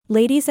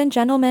Ladies and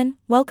gentlemen,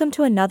 welcome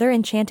to another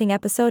enchanting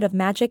episode of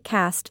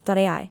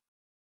MagicCast.ai.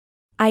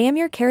 I am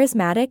your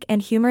charismatic and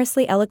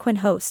humorously eloquent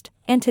host,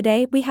 and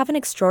today we have an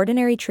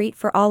extraordinary treat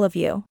for all of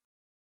you.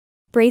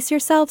 Brace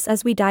yourselves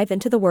as we dive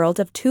into the world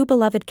of two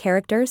beloved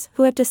characters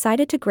who have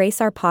decided to grace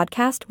our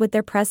podcast with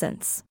their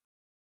presence.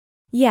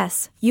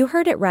 Yes, you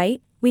heard it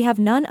right, we have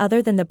none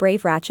other than the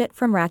brave Ratchet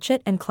from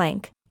Ratchet and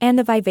Clank, and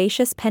the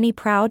vivacious Penny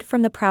Proud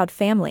from the Proud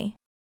family.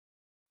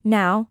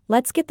 Now,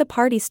 let's get the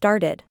party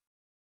started.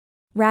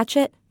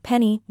 Ratchet,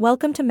 Penny,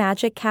 welcome to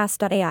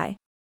MagicCast.ai.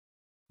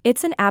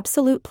 It's an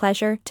absolute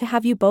pleasure to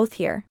have you both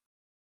here.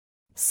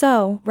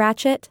 So,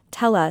 Ratchet,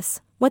 tell us,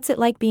 what's it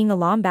like being a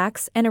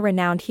Lombax and a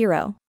renowned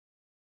hero?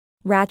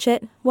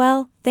 Ratchet,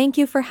 well, thank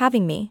you for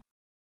having me.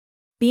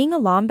 Being a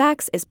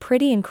Lombax is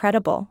pretty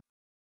incredible.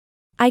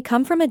 I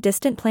come from a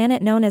distant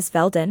planet known as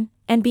Veldon,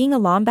 and being a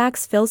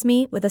Lombax fills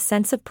me with a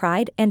sense of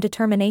pride and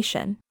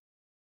determination.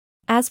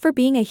 As for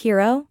being a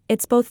hero,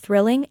 it's both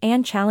thrilling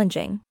and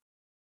challenging.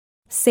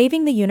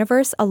 Saving the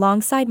universe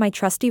alongside my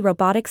trusty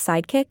robotic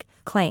sidekick,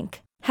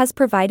 Clank, has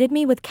provided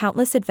me with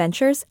countless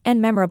adventures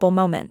and memorable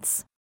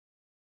moments.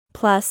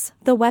 Plus,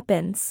 the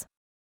weapons.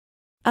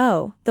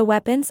 Oh, the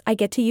weapons I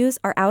get to use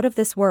are out of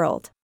this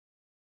world.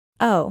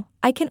 Oh,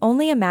 I can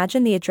only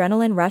imagine the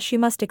adrenaline rush you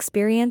must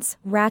experience,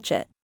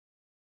 Ratchet.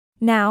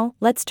 Now,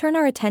 let's turn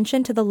our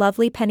attention to the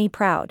lovely Penny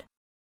Proud.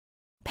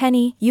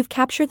 Penny, you've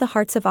captured the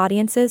hearts of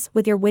audiences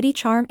with your witty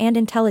charm and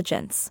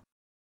intelligence.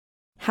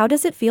 How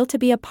does it feel to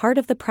be a part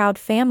of the Proud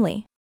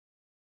family?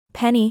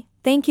 Penny,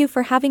 thank you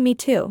for having me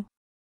too.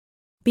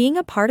 Being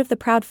a part of the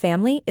Proud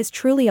family is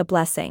truly a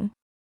blessing.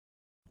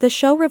 The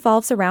show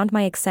revolves around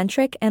my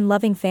eccentric and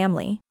loving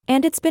family,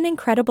 and it's been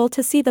incredible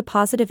to see the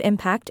positive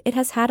impact it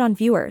has had on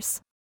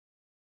viewers.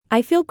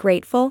 I feel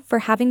grateful for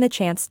having the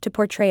chance to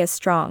portray a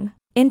strong,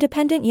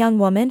 independent young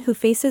woman who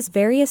faces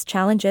various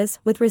challenges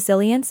with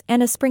resilience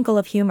and a sprinkle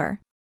of humor.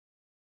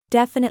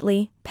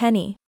 Definitely,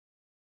 Penny.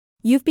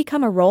 You've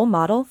become a role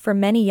model for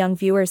many young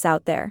viewers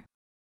out there.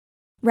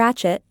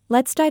 Ratchet,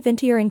 let's dive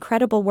into your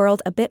incredible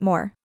world a bit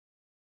more.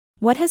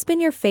 What has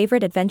been your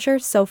favorite adventure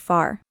so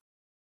far?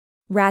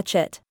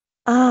 Ratchet.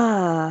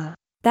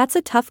 That's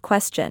a tough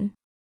question.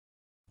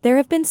 There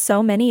have been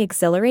so many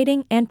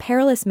exhilarating and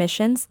perilous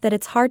missions that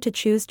it's hard to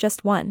choose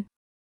just one.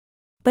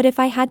 But if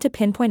I had to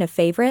pinpoint a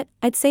favorite,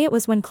 I'd say it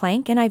was when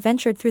Clank and I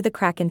ventured through the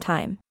crack in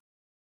time.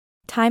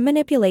 Time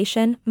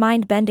manipulation,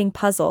 mind-bending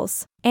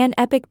puzzles, and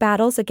epic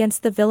battles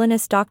against the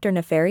villainous Dr.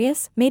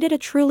 Nefarious made it a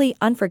truly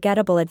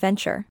unforgettable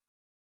adventure.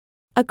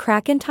 A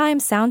crack in time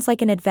sounds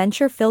like an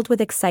adventure filled with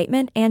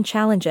excitement and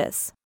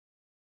challenges.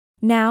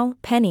 Now,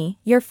 Penny,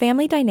 your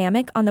family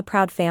dynamic on the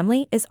Proud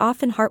family is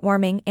often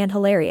heartwarming and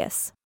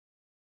hilarious.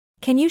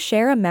 Can you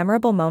share a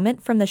memorable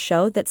moment from the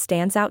show that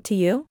stands out to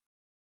you?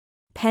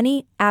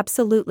 Penny,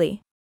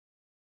 absolutely.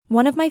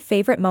 One of my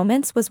favorite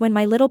moments was when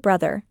my little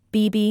brother,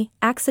 BB,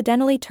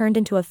 accidentally turned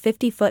into a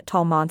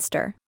 50-foot-tall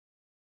monster.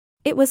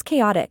 It was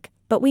chaotic,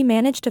 but we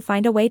managed to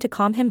find a way to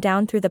calm him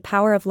down through the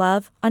power of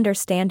love,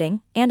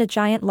 understanding, and a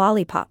giant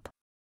lollipop.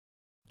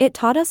 It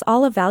taught us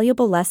all a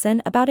valuable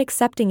lesson about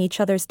accepting each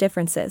other's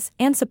differences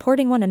and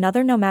supporting one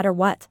another no matter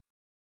what.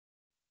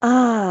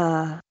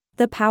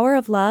 The power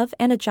of love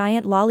and a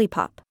giant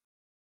lollipop.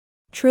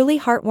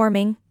 Truly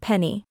heartwarming,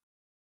 Penny.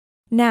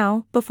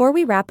 Now, before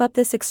we wrap up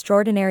this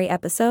extraordinary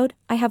episode,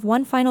 I have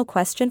one final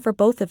question for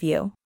both of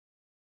you.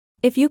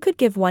 If you could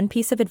give one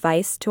piece of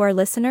advice to our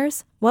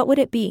listeners, what would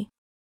it be?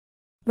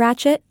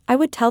 Ratchet, I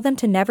would tell them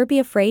to never be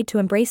afraid to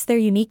embrace their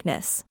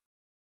uniqueness.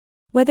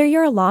 Whether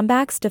you're a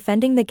Lombax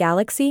defending the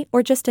galaxy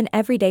or just an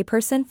everyday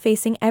person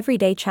facing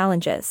everyday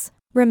challenges,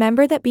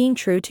 remember that being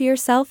true to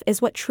yourself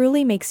is what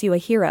truly makes you a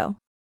hero.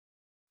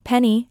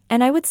 Penny,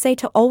 and I would say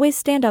to always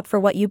stand up for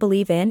what you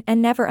believe in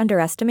and never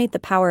underestimate the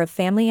power of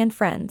family and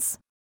friends.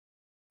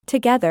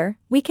 Together,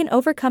 we can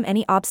overcome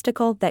any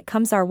obstacle that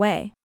comes our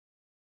way.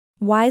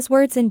 Wise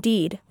words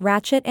indeed,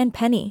 Ratchet and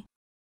Penny.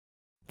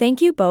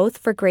 Thank you both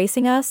for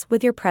gracing us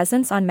with your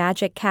presence on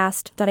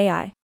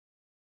MagicCast.ai.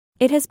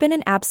 It has been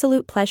an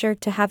absolute pleasure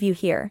to have you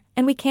here,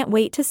 and we can't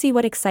wait to see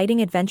what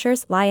exciting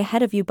adventures lie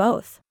ahead of you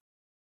both.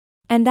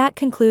 And that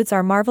concludes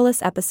our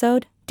marvelous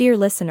episode, dear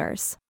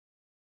listeners.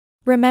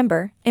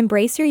 Remember,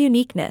 embrace your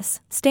uniqueness,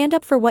 stand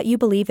up for what you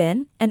believe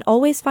in, and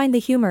always find the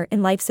humor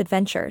in life's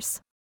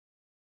adventures.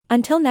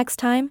 Until next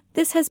time,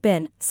 this has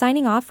been,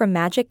 signing off from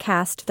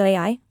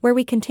MagicCast.ai, where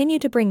we continue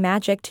to bring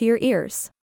magic to your ears.